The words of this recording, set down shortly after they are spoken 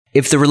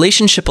If the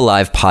Relationship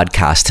Alive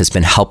podcast has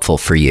been helpful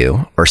for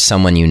you or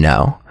someone you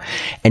know,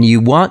 and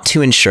you want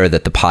to ensure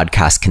that the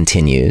podcast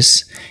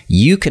continues,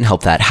 you can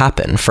help that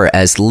happen for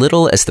as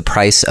little as the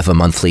price of a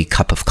monthly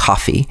cup of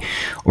coffee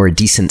or a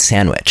decent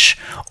sandwich,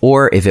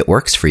 or if it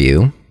works for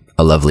you,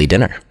 a lovely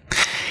dinner.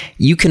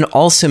 You can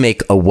also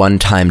make a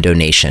one-time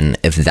donation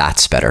if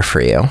that's better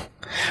for you.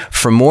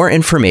 For more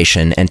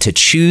information and to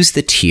choose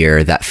the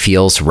tier that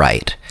feels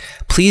right,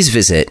 please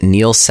visit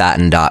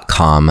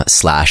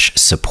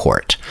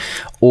neilsatin.com/support,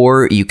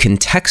 or you can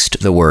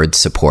text the word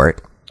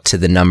support to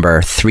the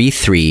number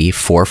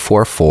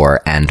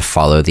 33444 and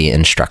follow the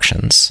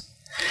instructions.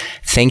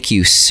 Thank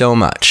you so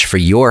much for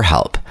your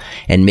help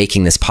in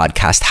making this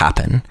podcast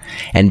happen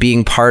and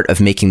being part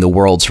of making the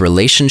world's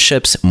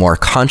relationships more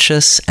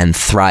conscious and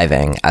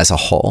thriving as a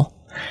whole.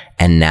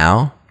 And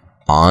now,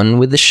 on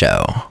with the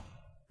show.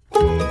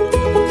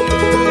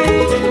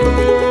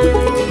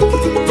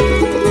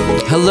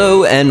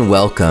 Hello and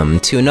welcome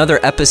to another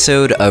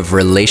episode of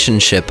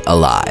Relationship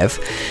Alive.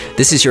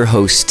 This is your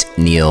host,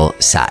 Neil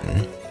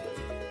Satin.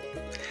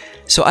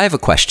 So I have a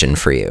question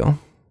for you.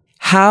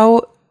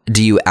 How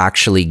do you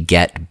actually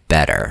get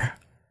better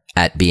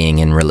at being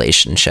in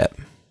relationship?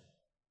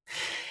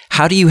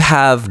 How do you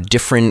have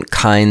different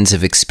kinds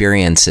of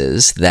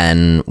experiences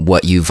than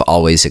what you've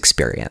always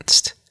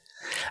experienced?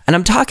 And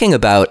I'm talking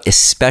about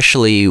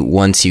especially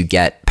once you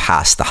get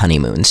past the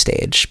honeymoon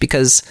stage,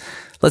 because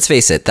let's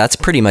face it, that's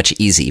pretty much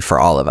easy for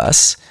all of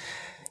us.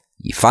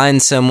 You find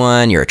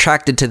someone, you're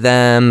attracted to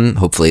them,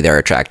 hopefully they're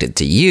attracted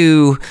to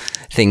you,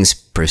 things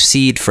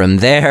proceed from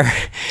there,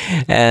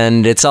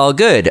 and it's all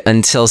good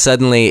until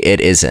suddenly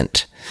it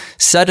isn't.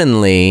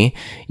 Suddenly,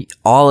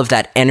 all of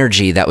that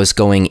energy that was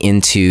going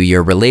into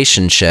your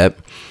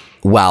relationship,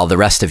 while the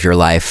rest of your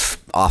life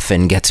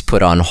often gets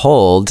put on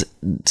hold,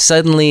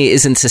 suddenly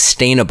isn't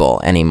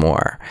sustainable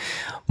anymore.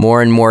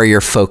 More and more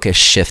your focus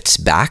shifts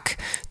back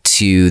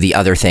to the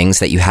other things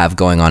that you have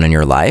going on in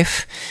your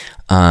life.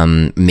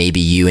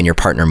 Maybe you and your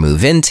partner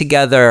move in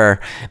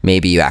together.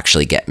 Maybe you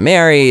actually get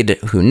married.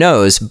 Who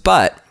knows?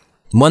 But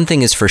one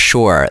thing is for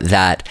sure,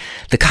 that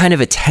the kind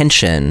of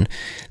attention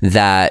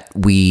that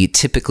we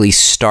typically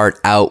start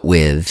out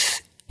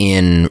with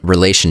in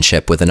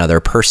relationship with another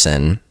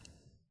person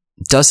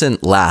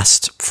doesn't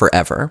last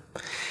forever.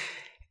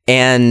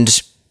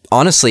 And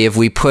honestly, if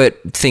we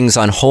put things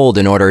on hold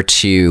in order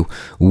to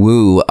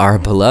woo our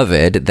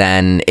beloved,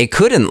 then it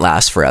couldn't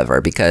last forever,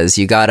 because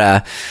you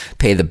gotta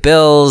pay the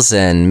bills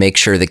and make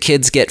sure the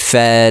kids get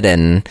fed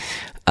and,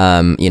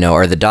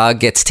 or the dog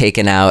gets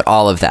taken out,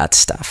 all of that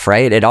stuff,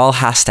 right? It all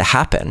has to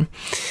happen.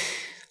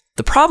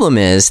 The problem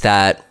is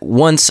that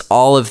once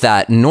all of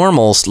that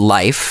normal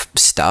life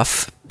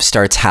stuff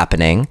starts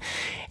happening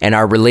and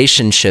our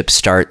relationship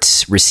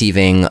starts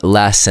receiving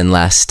less and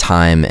less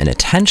time and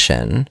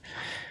attention,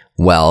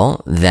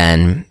 well,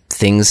 then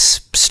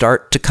things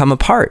start to come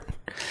apart.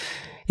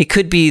 It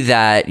could be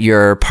that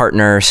your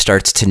partner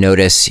starts to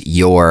notice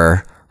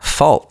your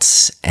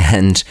faults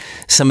and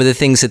some of the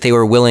things that they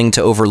were willing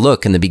to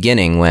overlook in the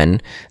beginning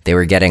when they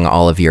were getting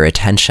all of your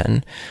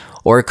attention.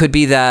 Or it could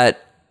be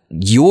that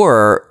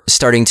you're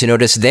starting to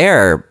notice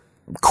their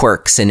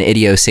quirks and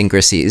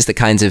idiosyncrasies, the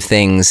kinds of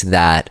things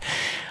that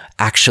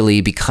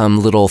actually become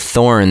little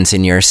thorns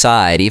in your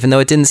side, even though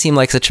it didn't seem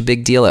like such a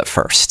big deal at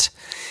first.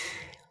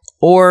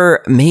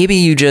 Or maybe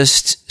you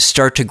just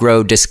start to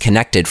grow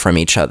disconnected from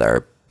each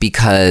other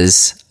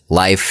because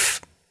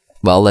life,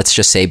 well, let's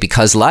just say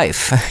because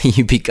life,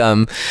 you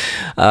become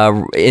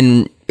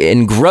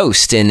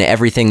engrossed in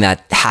everything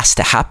that has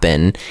to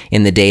happen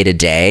in the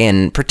day-to-day,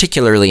 and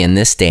particularly in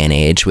this day and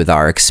age with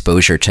our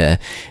exposure to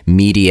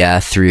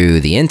media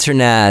through the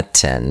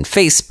internet and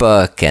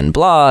Facebook and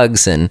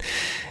blogs and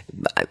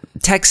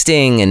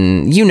texting,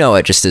 and you know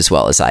it just as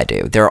well as I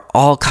do. There are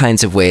all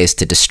kinds of ways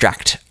to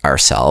distract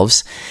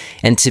ourselves,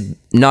 and to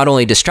not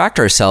only distract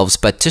ourselves,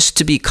 but just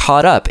to be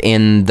caught up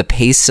in the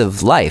pace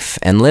of life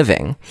and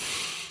living.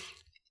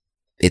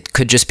 It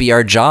could just be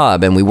our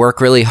job, and we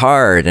work really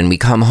hard, and we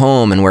come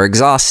home and we're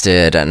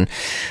exhausted, and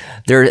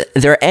there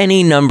are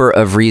any number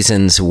of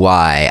reasons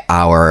why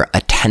our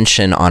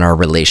attention on our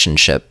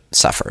relationship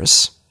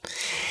suffers.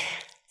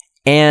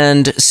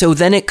 And so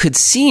then it could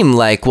seem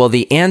like, well,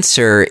 the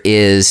answer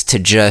is to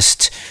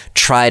just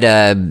try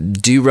to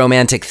do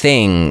romantic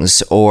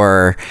things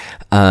or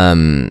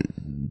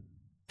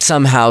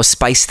somehow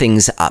spice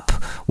things up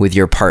with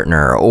your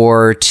partner,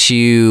 or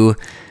to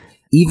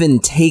even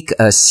take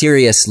a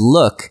serious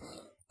look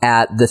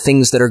at the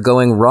things that are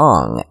going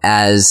wrong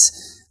as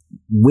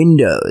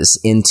windows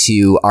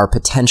into our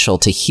potential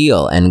to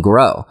heal and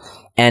grow.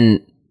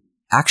 And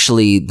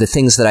actually, the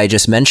things that I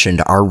just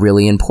mentioned are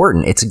really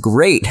important. It's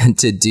great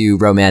to do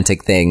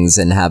romantic things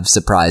and have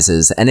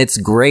surprises, and it's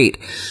great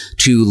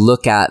to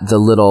look at the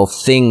little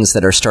things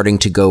that are starting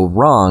to go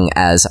wrong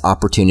as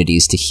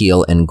opportunities to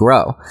heal and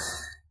grow.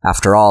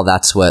 After all,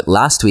 that's what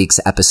last week's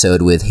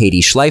episode with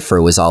Heidi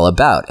Schleifer was all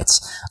about. It's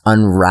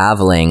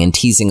unraveling and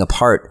teasing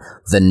apart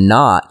the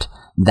knot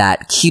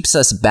that keeps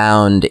us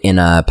bound in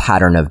a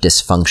pattern of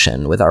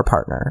dysfunction with our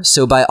partner.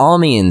 So by all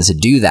means,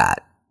 do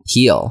that.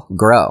 Heal,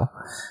 grow.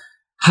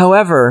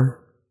 However,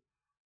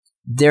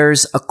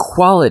 there's a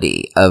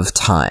quality of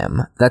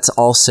time that's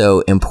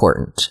also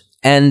important.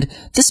 And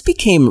this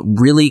became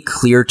really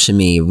clear to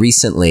me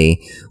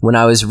recently when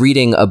I was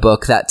reading a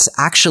book that's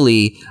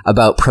actually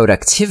about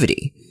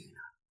productivity.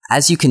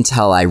 As you can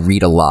tell, I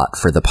read a lot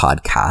for the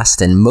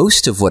podcast, and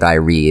most of what I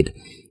read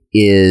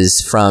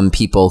is from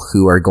people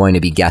who are going to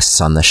be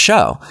guests on the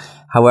show.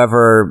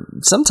 However,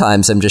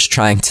 sometimes I'm just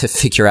trying to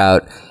figure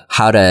out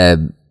how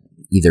to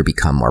either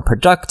become more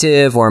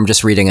productive, or I'm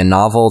just reading a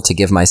novel to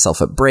give myself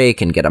a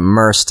break and get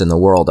immersed in the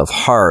world of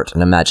heart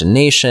and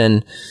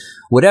imagination.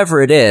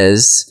 Whatever it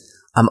is,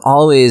 I'm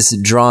always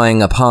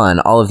drawing upon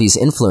all of these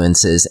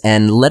influences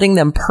and letting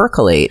them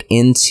percolate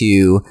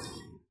into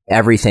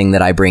everything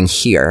that I bring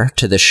here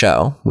to the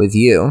show with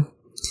you.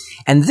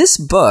 And this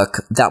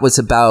book that was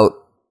about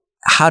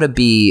how to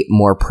be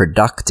more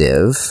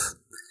productive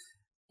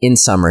in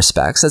some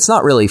respects, that's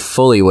not really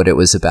fully what it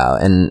was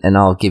about, and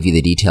I'll give you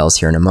the details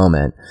here in a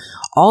moment.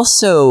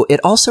 It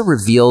also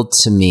revealed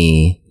to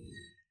me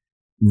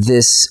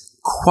this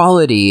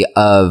quality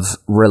of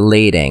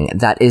relating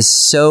that is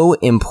so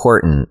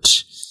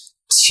important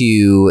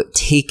to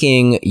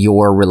taking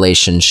your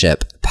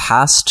relationship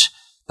past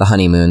the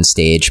honeymoon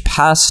stage,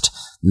 past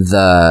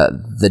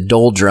the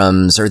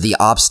doldrums or the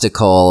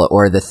obstacle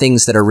or the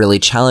things that are really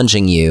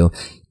challenging you,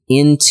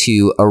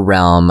 into a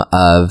realm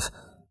of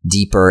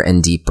deeper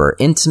and deeper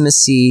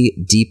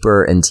intimacy,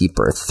 deeper and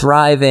deeper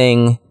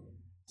thriving,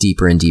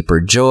 deeper and deeper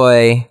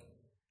joy.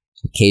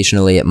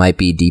 Occasionally it might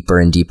be deeper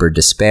and deeper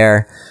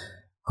despair.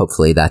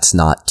 Hopefully that's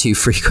not too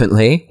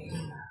frequently.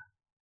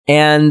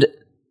 And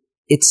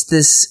it's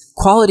this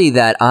quality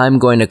that I'm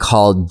going to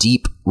call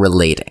deep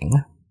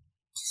relating.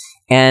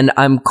 And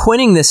I'm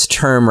coining this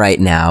term right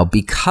now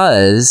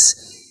because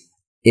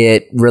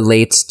it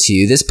relates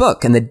to this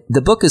book. And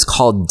the book is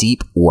called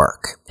Deep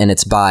Work, and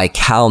it's by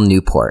Cal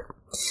Newport.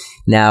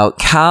 Now,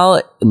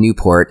 Cal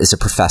Newport is a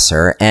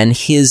professor, and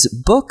his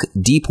book,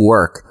 Deep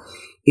Work,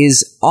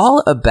 is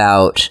all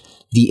about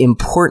the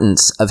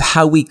importance of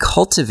how we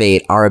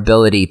cultivate our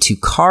ability to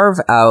carve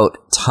out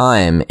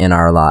time in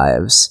our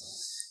lives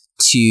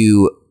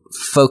to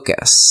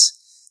focus,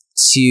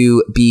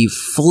 to be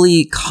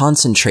fully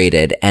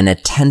concentrated and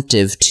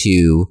attentive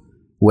to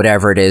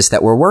whatever it is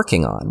that we're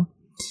working on.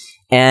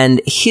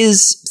 And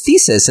his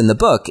thesis in the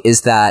book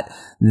is that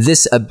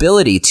this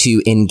ability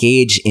to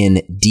engage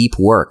in deep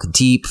work,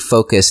 deep,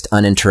 focused,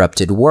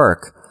 uninterrupted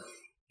work,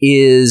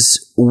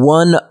 is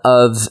one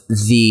of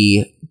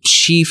the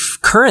chief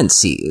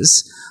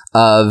currencies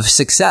of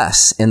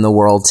success in the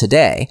world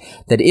today.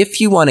 That if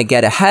you want to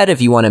get ahead,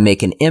 if you want to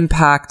make an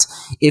impact,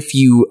 if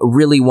you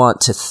really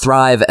want to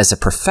thrive as a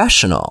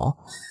professional,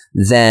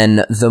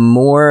 then the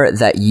more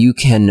that you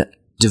can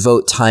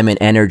devote time and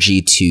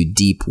energy to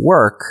deep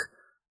work,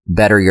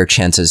 better your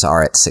chances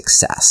are at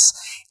success.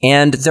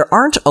 And there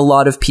aren't a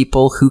lot of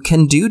people who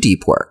can do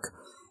deep work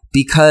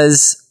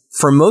because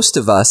for most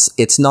of us,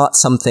 it's not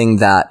something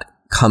that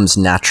comes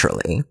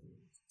naturally.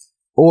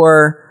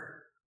 Or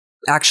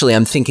actually,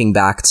 I'm thinking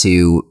back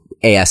to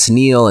A.S.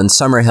 Neal and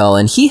Summerhill,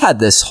 and he had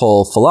this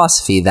whole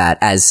philosophy that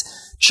as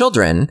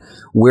children,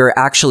 we're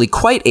actually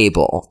quite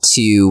able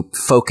to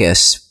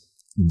focus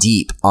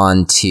deep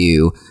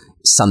onto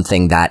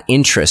something that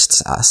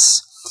interests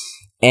us.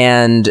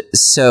 And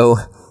so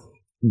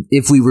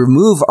if we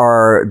remove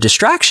our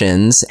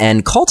distractions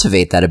and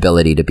cultivate that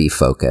ability to be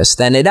focused,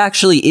 then it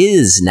actually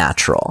is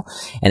natural.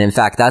 And in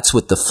fact, that's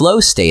what the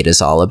flow state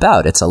is all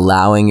about. It's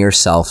allowing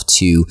yourself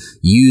to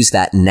use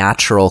that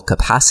natural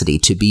capacity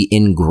to be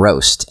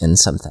engrossed in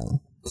something.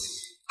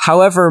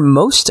 However,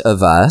 most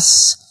of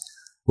us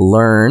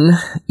learn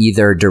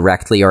either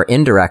directly or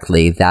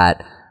indirectly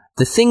that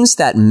the things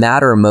that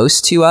matter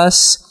most to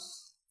us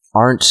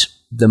aren't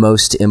the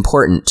most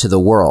important to the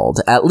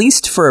world, at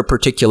least for a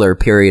particular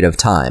period of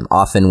time.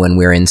 Often when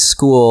we're in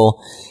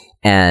school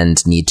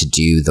and need to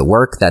do the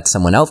work that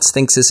someone else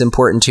thinks is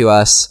important to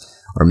us,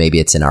 or maybe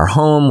it's in our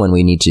home when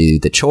we need to do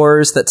the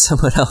chores that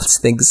someone else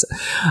thinks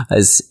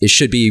it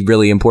should be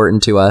really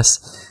important to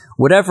us.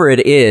 Whatever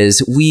it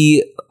is,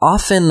 we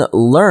often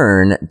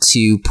learn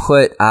to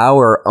put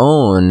our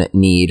own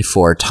need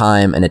for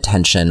time and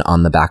attention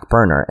on the back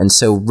burner. And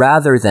so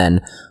rather than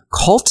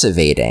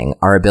cultivating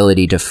our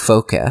ability to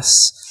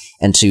focus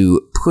and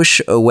to push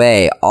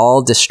away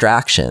all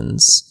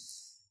distractions,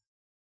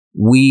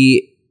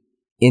 we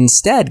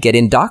instead get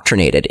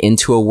indoctrinated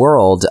into a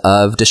world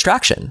of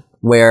distraction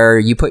where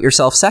you put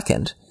yourself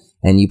second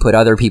and you put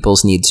other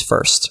people's needs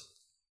first.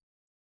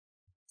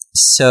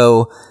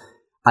 So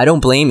I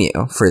don't blame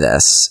you for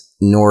this,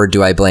 nor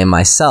do I blame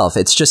myself.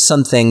 It's just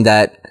something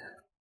that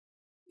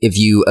if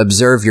you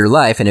observe your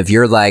life, and if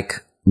you're like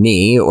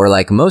me or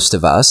like most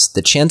of us,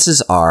 the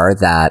chances are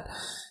that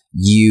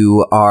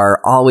you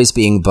are always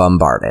being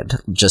bombarded,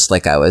 just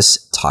like I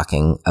was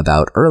talking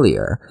about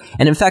earlier.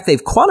 And in fact,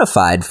 they've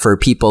quantified for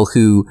people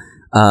who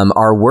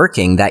are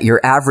working, that your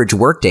average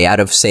workday out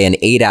of, say, an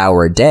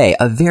 8-hour day,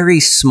 a very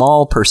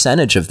small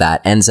percentage of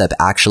that ends up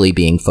actually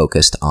being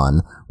focused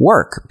on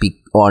work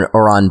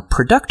or on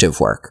productive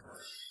work.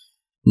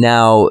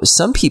 Now,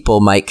 some people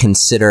might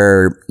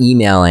consider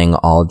emailing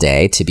all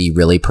day to be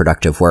really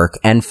productive work.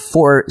 And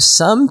for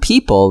some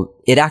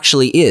people, it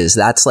actually is.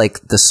 That's like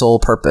the sole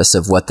purpose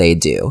of what they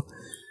do.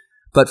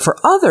 But for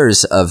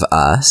others of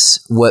us,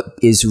 what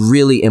is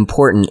really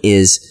important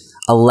is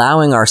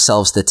allowing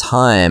ourselves the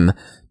time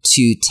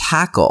to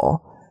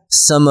tackle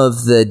some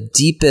of the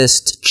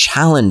deepest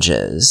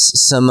challenges,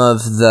 some of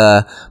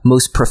the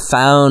most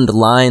profound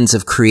lines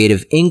of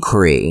creative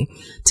inquiry,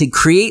 to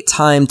create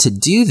time to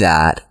do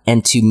that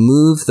and to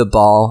move the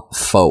ball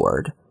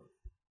forward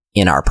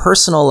in our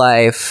personal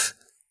life,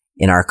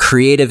 in our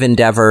creative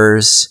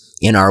endeavors,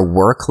 in our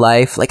work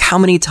life. Like, how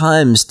many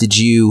times did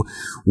you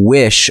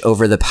wish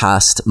over the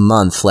past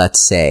month, let's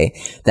say,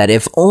 that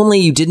if only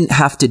you didn't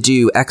have to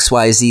do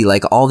XYZ,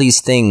 like all these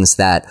things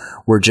that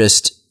were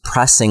just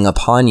pressing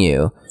upon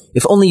you,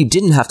 if only you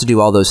didn't have to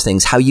do all those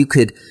things, how you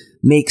could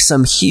make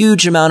some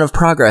huge amount of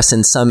progress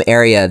in some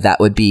area that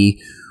would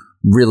be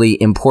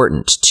really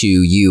important to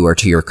you or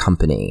to your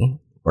company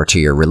or to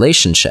your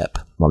relationship.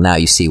 Well, now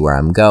you see where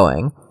I'm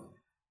going.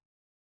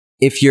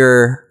 If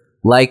you're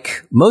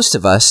like most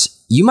of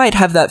us, you might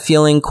have that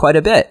feeling quite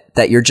a bit,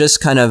 that you're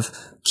just kind of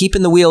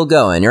keeping the wheel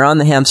going. You're on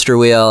the hamster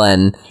wheel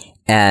and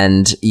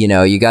you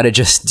know, you got to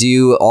just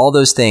do all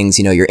those things.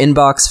 You know, your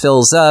inbox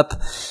fills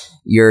up,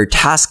 your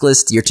task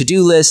list, your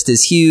to-do list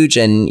is huge,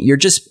 and you're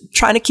just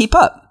trying to keep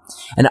up.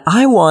 And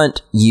I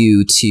want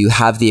you to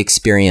have the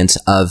experience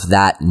of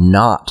that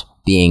not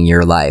being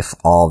your life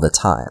all the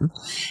time.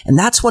 And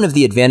that's one of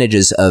the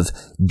advantages of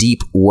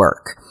deep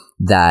work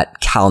that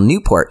Cal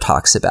Newport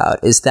talks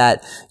about, is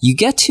that you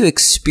get to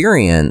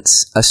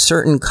experience a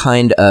certain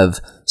kind of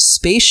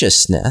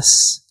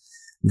spaciousness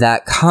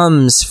that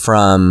comes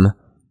from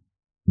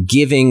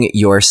giving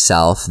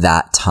yourself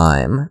that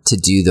time to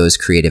do those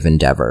creative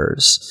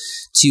endeavors,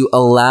 to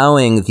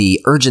allowing the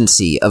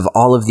urgency of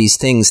all of these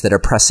things that are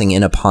pressing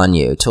in upon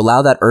you, to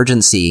allow that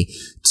urgency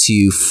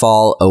to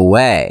fall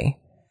away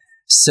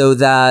so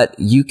that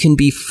you can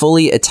be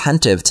fully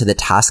attentive to the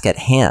task at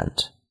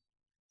hand.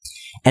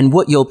 And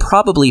what you'll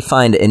probably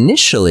find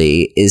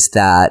initially is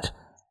that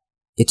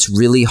it's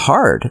really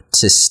hard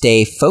to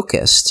stay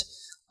focused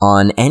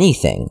on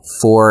anything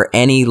for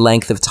any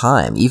length of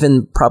time,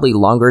 even probably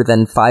longer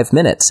than 5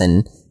 minutes,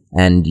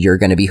 and you're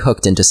going to be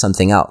hooked into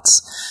something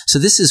else. So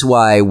this is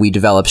why we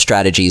develop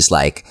strategies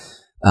like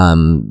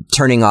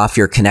turning off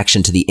your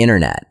connection to the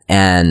internet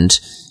and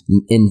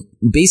in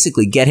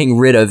basically getting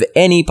rid of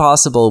any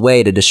possible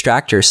way to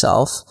distract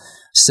yourself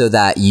so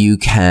that you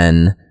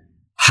can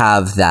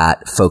have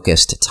that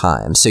focused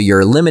time. So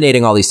you're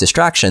eliminating all these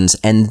distractions.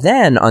 And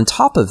then on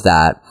top of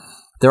that,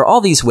 there are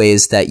all these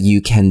ways that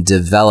you can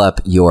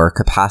develop your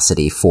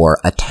capacity for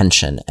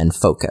attention and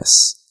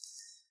focus.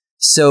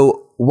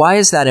 So why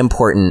is that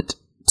important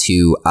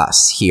to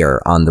us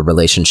here on the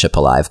Relationship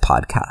Alive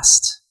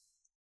podcast?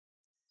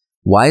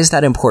 Why is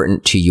that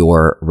important to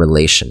your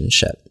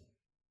relationship?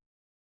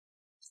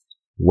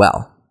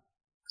 Well,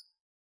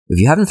 if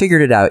you haven't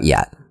figured it out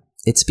yet,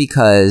 it's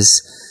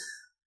because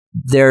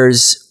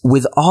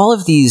with all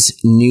of these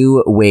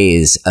new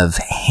ways of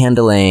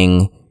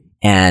handling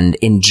and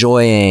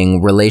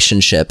enjoying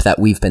relationship that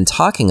we've been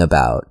talking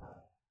about,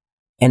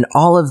 and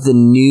all of the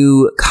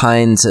new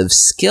kinds of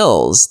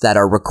skills that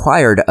are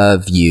required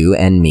of you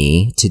and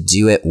me to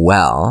do it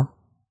well,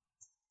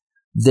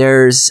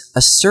 there's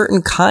a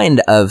certain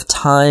kind of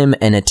time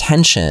and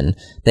attention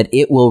that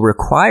it will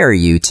require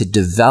you to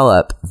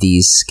develop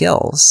these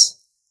skills.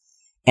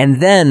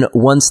 And then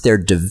once they're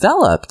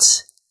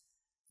developed,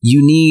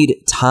 you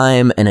need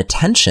time and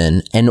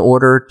attention in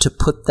order to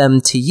put them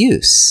to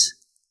use.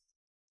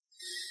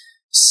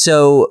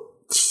 So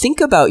think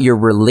about your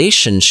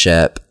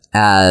relationship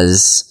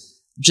as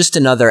just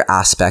another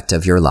aspect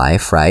of your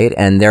life, right?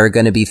 And there are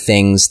going to be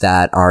things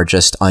that are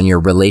just on your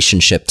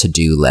relationship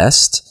to-do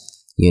list,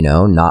 you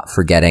know, not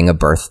forgetting a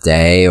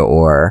birthday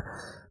or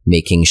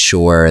making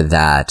sure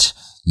that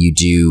you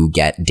do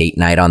get date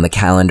night on the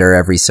calendar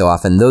every so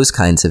often, those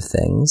kinds of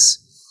things.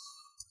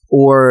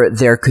 Or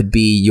there could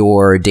be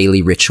your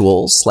daily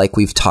rituals, like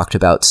we've talked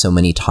about so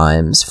many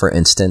times. For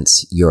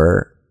instance,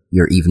 your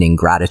evening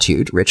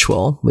gratitude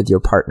ritual with your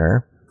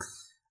partner.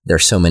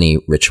 There's so many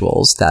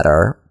rituals that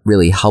are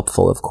really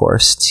helpful, of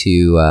course,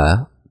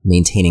 to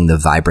maintaining the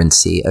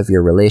vibrancy of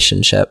your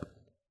relationship.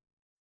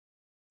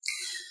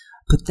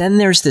 But then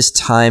there's this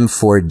time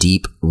for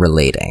deep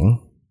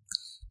relating.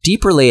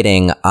 Deep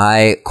relating,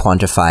 I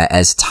quantify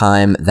as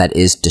time that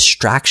is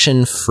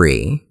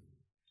distraction-free,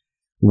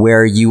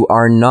 where you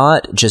are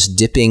not just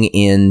dipping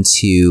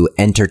into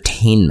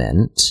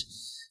entertainment.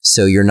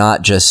 So you're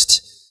not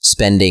just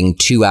spending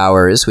 2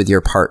 hours with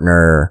your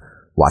partner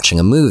watching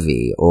a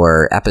movie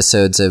or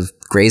episodes of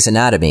Grey's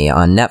Anatomy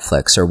on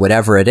Netflix or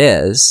whatever it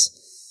is,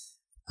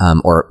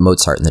 or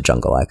Mozart in the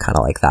Jungle. I kind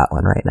of like that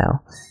one right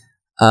now.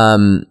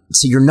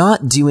 So you're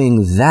not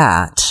doing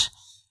that.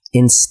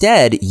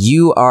 Instead,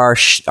 you are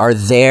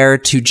there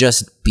to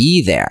just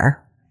be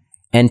there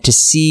and to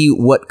see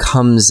what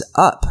comes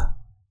up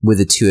with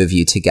the two of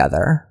you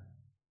together.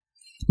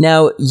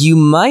 Now, you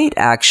might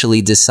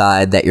actually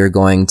decide that you're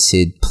going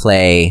to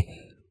play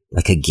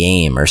like a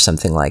game or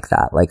something like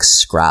that, like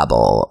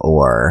Scrabble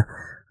or,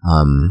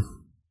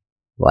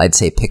 well, I'd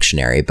say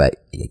Pictionary, but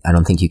I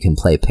don't think you can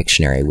play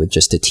Pictionary with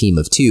just a team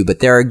of two. But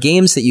there are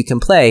games that you can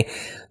play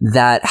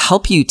that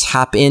help you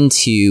tap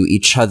into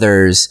each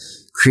other's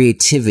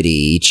creativity,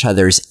 each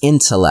other's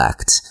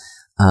intellect,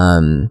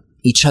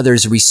 each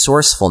other's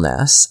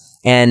resourcefulness.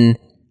 And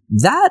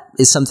that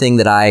is something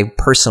that I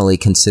personally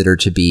consider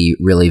to be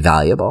really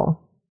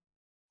valuable.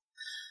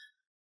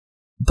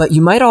 But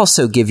you might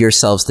also give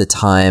yourselves the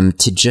time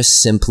to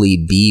just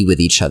simply be with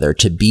each other,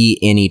 to be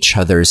in each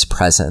other's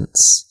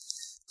presence,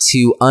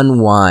 to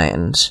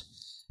unwind,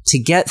 to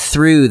get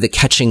through the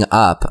catching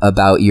up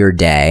about your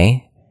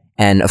day.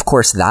 And of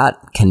course, that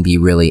can be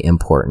really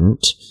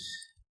important.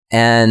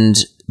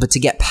 But to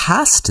get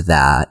past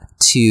that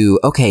to,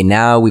 okay,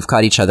 now we've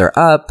caught each other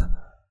up.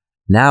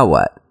 Now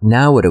what?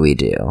 Now what do we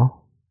do?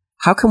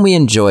 How can we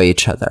enjoy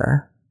each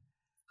other?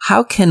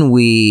 How can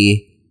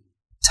we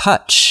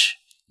touch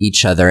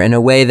each other in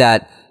a way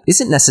that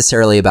isn't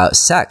necessarily about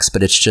sex,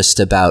 but it's just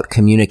about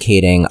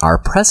communicating our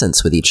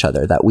presence with each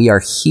other, that we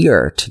are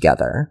here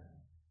together?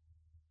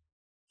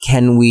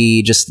 Can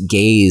we just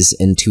gaze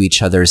into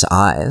each other's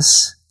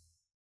eyes?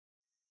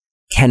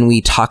 Can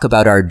we talk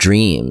about our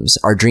dreams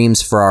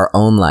for our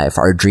own life,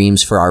 our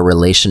dreams for our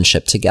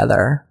relationship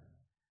together?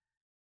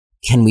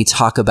 Can we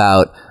talk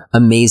about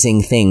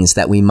amazing things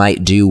that we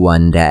might do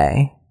one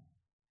day?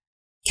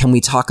 Can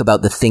we talk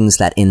about the things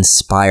that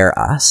inspire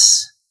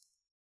us?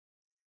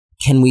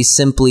 Can we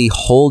simply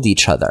hold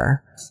each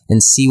other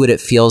and see what it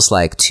feels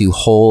like to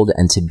hold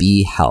and to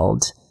be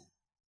held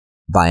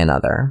by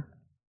another?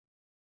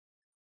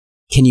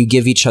 Can you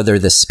give each other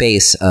the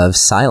space of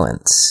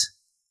silence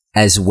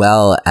as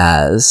well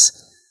as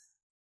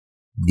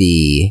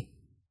the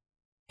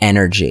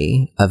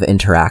energy of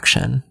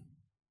interaction?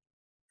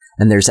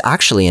 And there's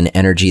actually an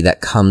energy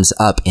that comes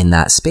up in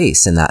that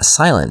space, in that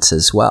silence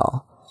as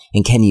well.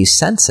 And can you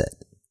sense it?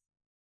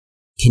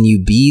 Can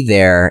you be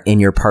there in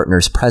your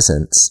partner's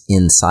presence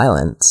in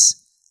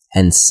silence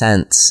and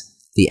sense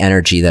the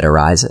energy that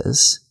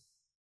arises?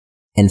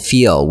 And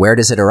feel, where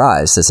does it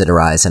arise? Does it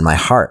arise in my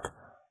heart?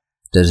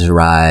 Does it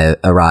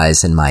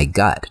arise in my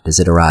gut? Does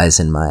it arise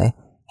in my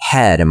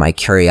head and my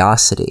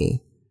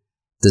curiosity?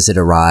 Does it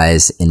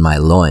arise in my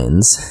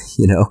loins?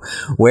 You know,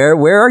 where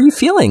are you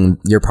feeling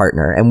your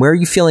partner, and where are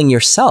you feeling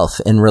yourself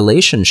in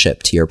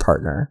relationship to your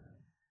partner?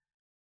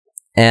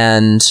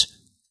 And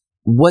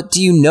what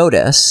do you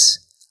notice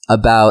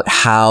about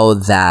how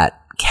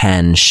that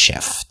can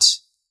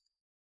shift?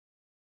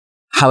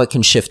 How it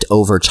can shift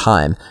over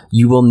time?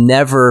 You will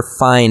never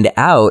find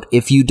out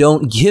if you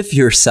don't give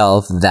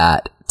yourself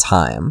that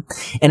time.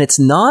 And it's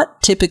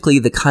not typically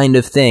the kind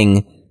of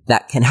thing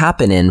that can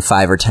happen in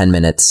 5 or 10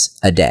 minutes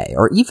a day,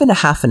 or even a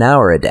half an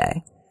hour a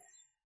day.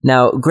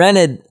 Now,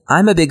 granted,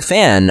 I'm a big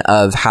fan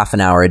of half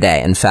an hour a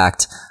day. In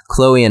fact,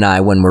 Chloe and I,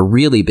 when we're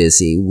really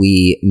busy,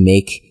 we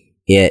make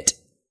it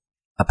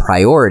a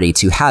priority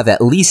to have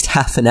at least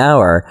half an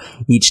hour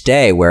each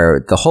day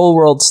where the whole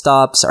world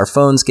stops, our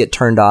phones get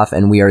turned off,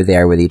 and we are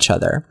there with each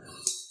other.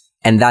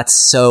 And that's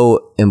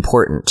so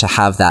important to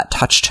have that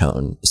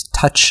touchstone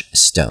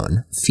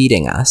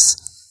feeding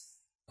us.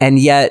 And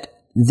yet,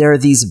 there are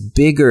these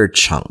bigger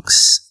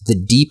chunks, the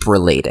deep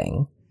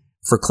relating.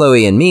 For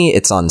Chloe and me,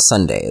 it's on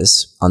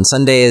Sundays. On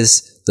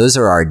Sundays, those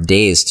are our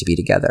days to be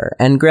together.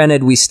 And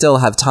granted, we still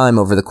have time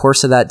over the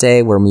course of that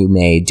day where we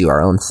may do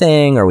our own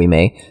thing, or we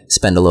may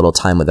spend a little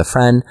time with a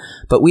friend.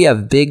 But we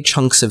have big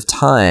chunks of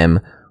time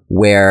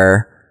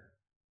where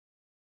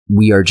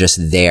we are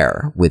just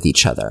there with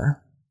each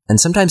other. And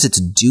sometimes it's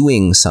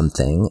doing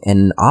something,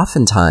 and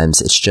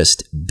oftentimes it's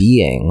just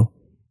being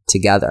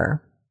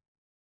together.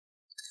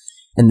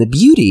 And the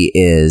beauty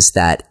is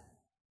that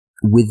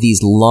with these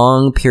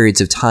long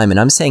periods of time, and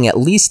I'm saying at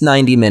least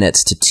 90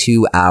 minutes to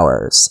 2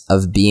 hours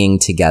of being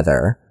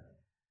together,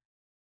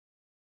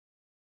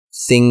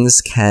 things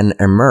can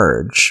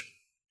emerge.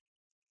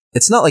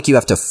 It's not like you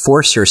have to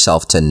force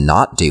yourself to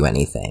not do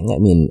anything. I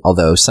mean,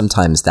 although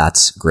sometimes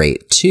that's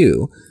great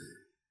too.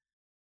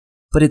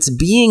 But it's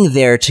being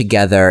there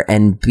together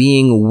and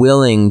being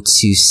willing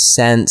to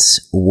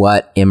sense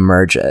what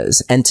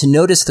emerges and to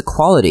notice the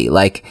quality.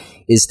 Like,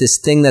 is this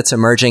thing that's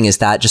emerging, is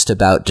that just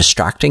about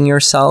distracting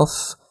yourself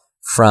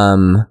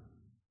from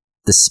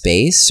the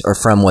space or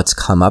from what's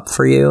come up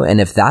for you?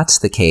 And if that's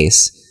the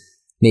case,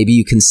 maybe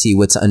you can see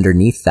what's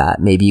underneath that.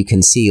 Maybe you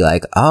can see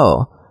like,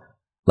 oh,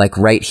 like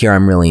right here,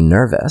 I'm really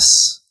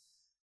nervous.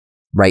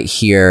 Right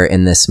here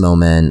in this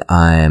moment,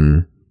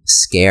 I'm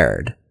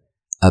scared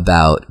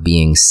about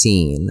being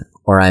seen,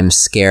 or I'm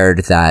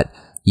scared that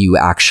you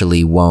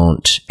actually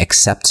won't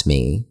accept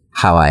me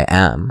how I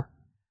am,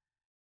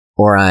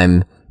 or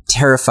I'm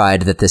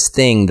terrified that this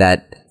thing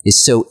that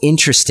is so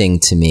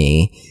interesting to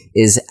me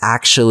is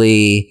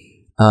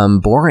actually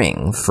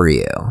boring for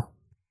you.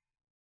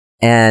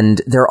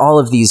 And there are all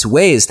of these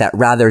ways that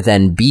rather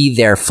than be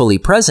there fully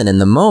present in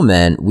the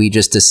moment, we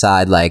just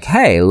decide like,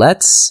 hey,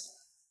 let's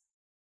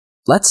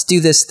do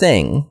this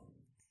thing.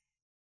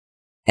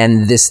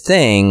 And this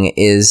thing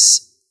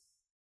is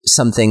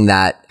something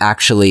that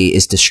actually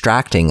is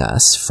distracting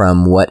us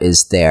from what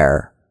is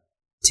there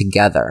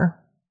together.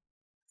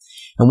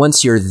 And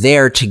once you're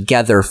there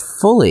together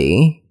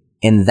fully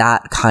in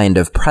that kind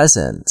of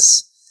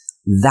presence,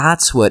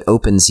 that's what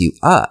opens you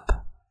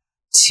up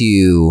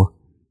to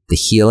the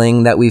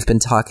healing that we've been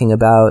talking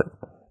about,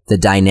 the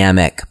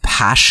dynamic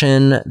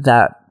passion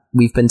that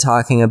we've been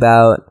talking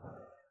about,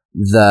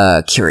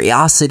 the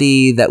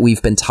curiosity that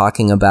we've been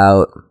talking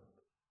about,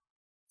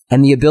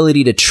 and the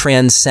ability to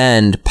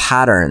transcend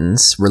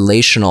patterns,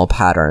 relational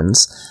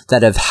patterns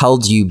that have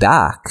held you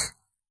back.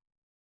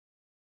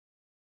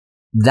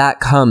 That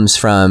comes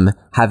from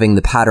having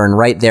the pattern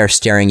right there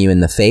staring you in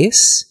the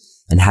face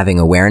and having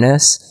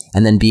awareness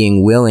and then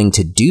being willing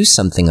to do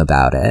something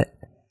about it.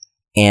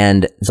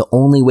 And the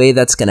only way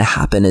that's going to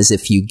happen is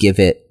if you give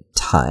it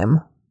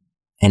time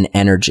and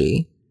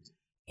energy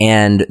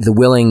and the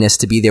willingness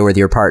to be there with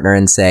your partner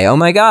and say, oh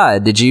my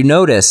God, did you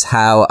notice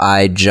how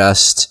I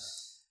just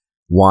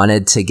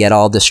wanted to get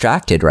all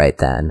distracted right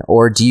then?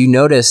 Or do you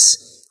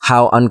notice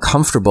how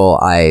uncomfortable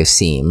I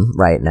seem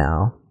right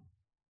now?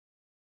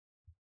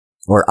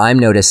 Or I'm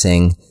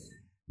noticing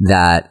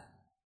that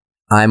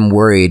I'm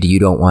worried you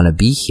don't want to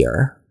be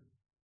here.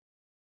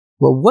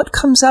 Well, what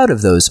comes out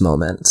of those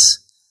moments?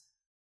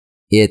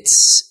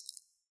 It's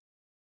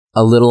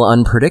a little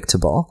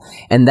unpredictable.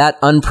 And that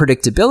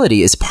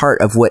unpredictability is part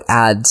of what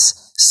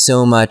adds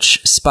so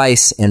much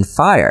spice and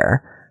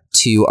fire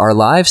to our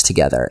lives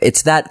together.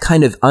 It's that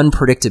kind of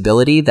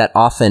unpredictability that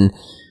often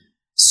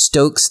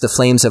stokes the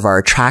flames of our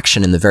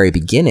attraction in the very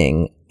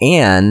beginning,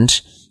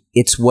 and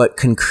it's what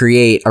can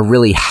create a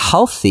really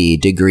healthy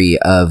degree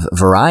of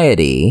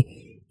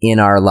variety in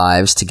our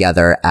lives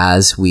together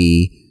as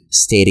we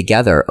stay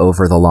together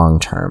over the long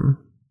term.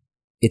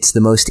 It's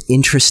the most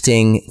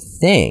interesting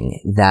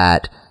thing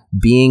that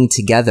being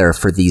together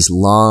for these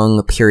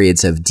long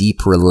periods of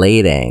deep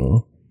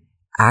relating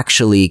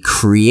actually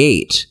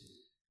create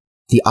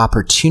the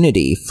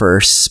opportunity for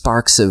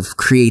sparks of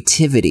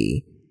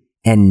creativity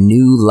and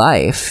new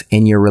life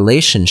in your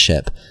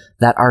relationship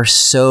that are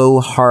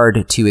so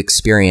hard to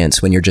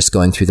experience when you're just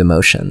going through the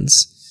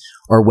motions,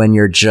 or when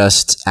you're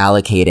just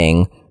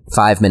allocating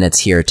 5 minutes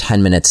here,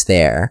 10 minutes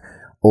there,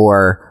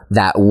 or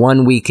that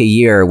 1 week a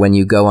year when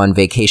you go on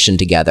vacation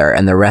together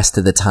and the rest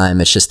of the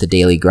time it's just a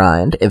daily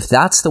grind. If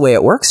that's the way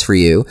it works for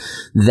you,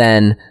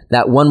 then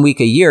that 1 week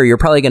a year, you're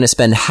probably going to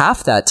spend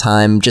half that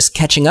time just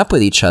catching up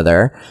with each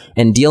other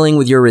and dealing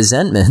with your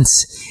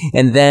resentments.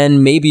 And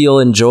then maybe you'll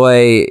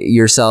enjoy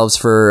yourselves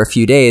for a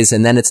few days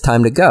and then it's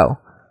time to go.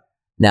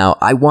 Now,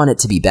 I want it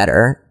to be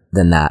better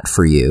than that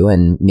for you,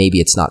 and maybe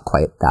it's not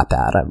quite that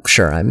bad. I'm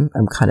sure I'm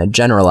kind of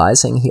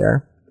generalizing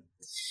here.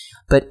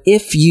 But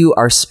if you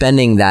are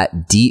spending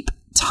that deep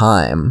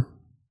time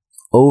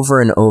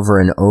over and over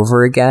and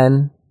over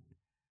again,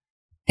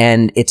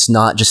 and it's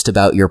not just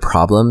about your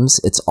problems,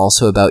 it's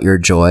also about your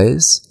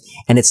joys,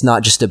 and it's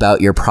not just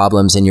about your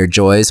problems and your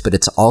joys, but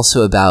it's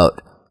also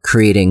about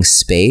creating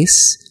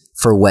space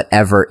for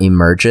whatever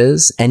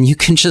emerges. And you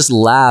can just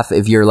laugh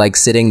if you're like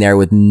sitting there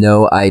with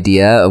no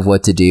idea of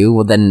what to do.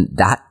 Well, then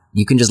that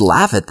you can just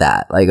laugh at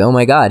that. Like, oh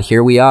my God,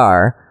 here we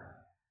are.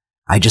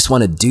 I just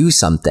want to do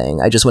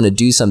something. I just want to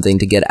do something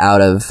to get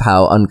out of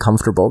how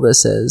uncomfortable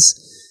this is.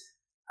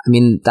 I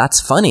mean, that's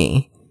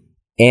funny.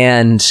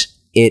 And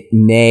it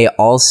may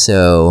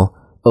also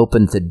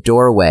open the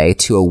doorway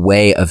to a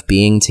way of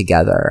being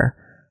together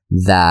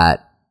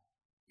that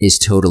is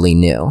totally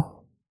new.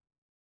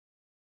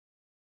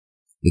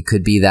 It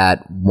could be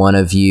that one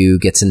of you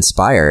gets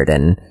inspired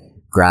and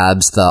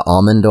grabs the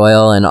almond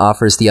oil and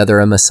offers the other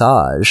a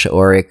massage,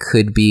 or it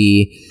could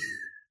be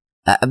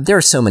there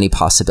are so many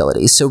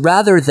possibilities. So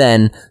rather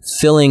than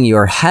filling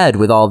your head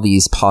with all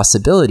these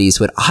possibilities,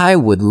 what I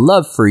would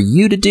love for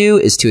you to do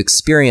is to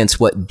experience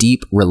what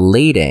deep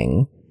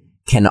relating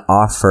can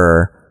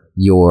offer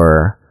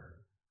your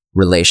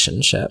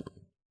relationship.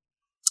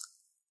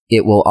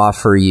 It will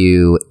offer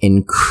you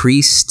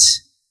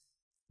increased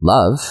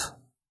love,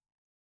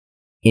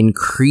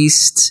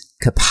 increased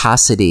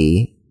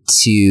capacity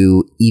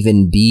to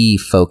even be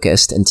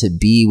focused and to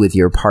be with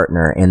your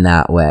partner in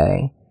that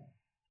way.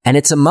 And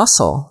it's a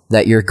muscle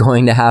that you're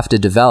going to have to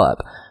develop.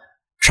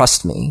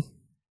 Trust me,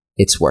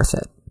 it's worth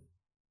it.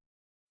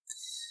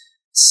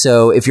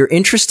 So if you're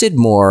interested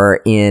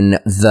more in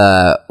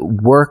the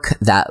work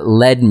that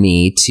led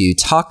me to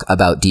talk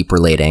about deep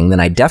relating, then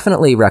I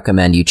definitely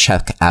recommend you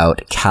check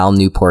out Cal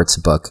Newport's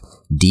book,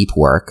 Deep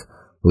Work.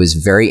 It was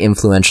very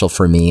influential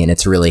for me, and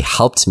it's really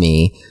helped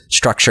me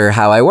structure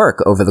how I work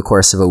over the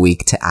course of a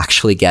week to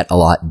actually get a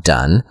lot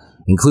done,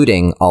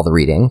 including all the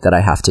reading that I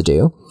have to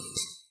do.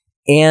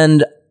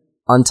 And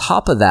on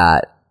top of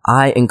that,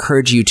 I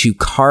encourage you to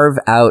carve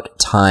out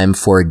time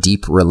for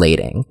deep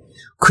relating.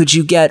 Could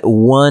you get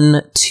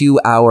 1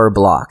 2-hour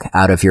block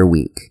out of your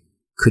week?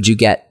 Could you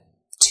get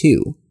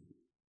 2?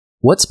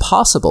 what's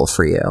possible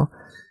for you.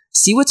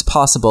 See what's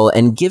possible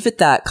and give it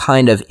that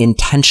kind of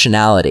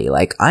intentionality.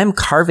 Like, I'm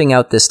carving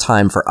out this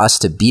time for us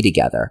to be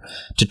together,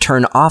 to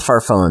turn off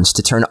our phones,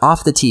 to turn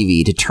off the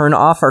TV, to turn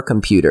off our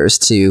computers,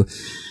 to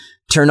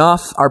turn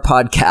off our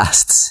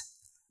podcasts.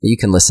 You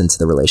can listen to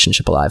the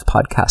Relationship Alive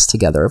podcast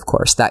together, of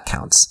course. That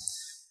counts.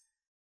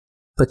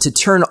 But to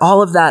turn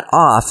all of that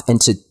off and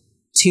to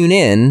tune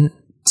in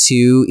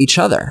to each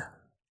other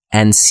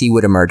and see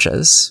what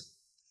emerges.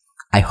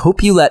 I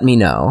hope you let me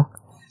know.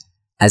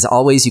 As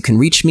always, you can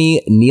reach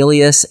me,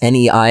 Neilius,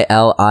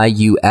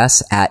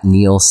 Neilius, at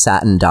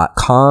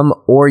neilsatin.com,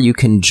 or you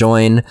can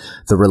join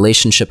the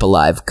Relationship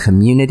Alive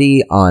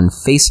community on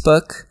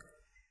Facebook.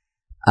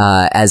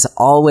 As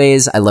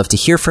always, I love to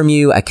hear from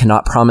you. I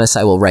cannot promise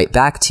I will write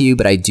back to you,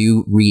 but I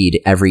do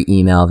read every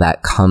email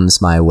that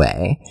comes my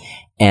way.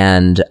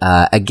 And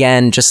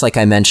again, just like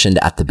I mentioned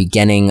at the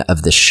beginning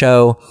of the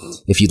show,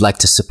 if you'd like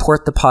to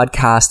support the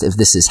podcast, if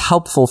this is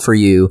helpful for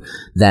you,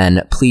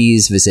 then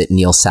please visit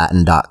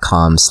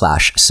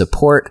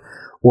neilsatin.com/support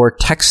or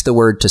text the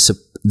word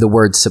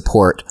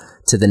support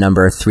to the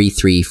number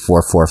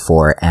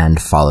 33444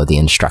 and follow the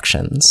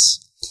instructions.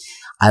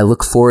 I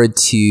look forward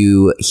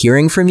to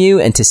hearing from you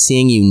and to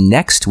seeing you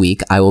next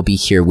week. I will be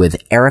here with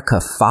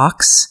Erica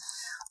Fox,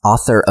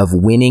 author of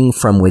Winning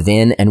from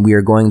Within, and we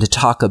are going to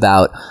talk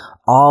about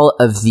all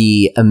of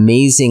the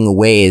amazing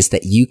ways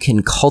that you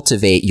can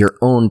cultivate your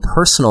own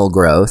personal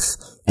growth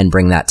and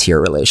bring that to your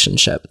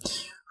relationship.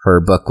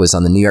 Her book was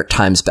on the New York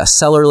Times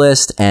bestseller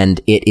list, and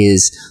it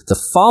is the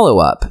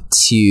follow-up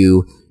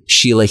to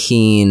Sheila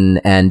Heen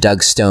and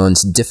Doug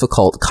Stone's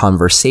Difficult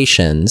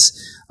Conversations.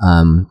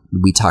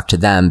 We talked to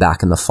them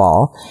back in the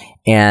fall.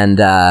 And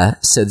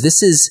so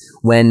this is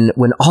when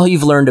all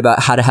you've learned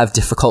about how to have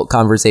difficult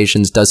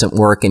conversations doesn't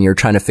work and you're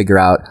trying to figure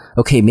out,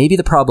 okay, maybe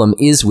the problem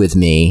is with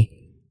me.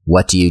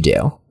 What do you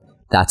do?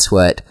 That's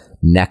what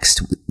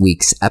next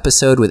week's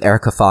episode with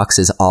Erica Fox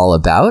is all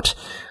about.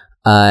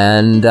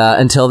 And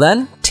until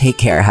then, take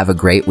care. Have a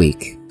great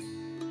week.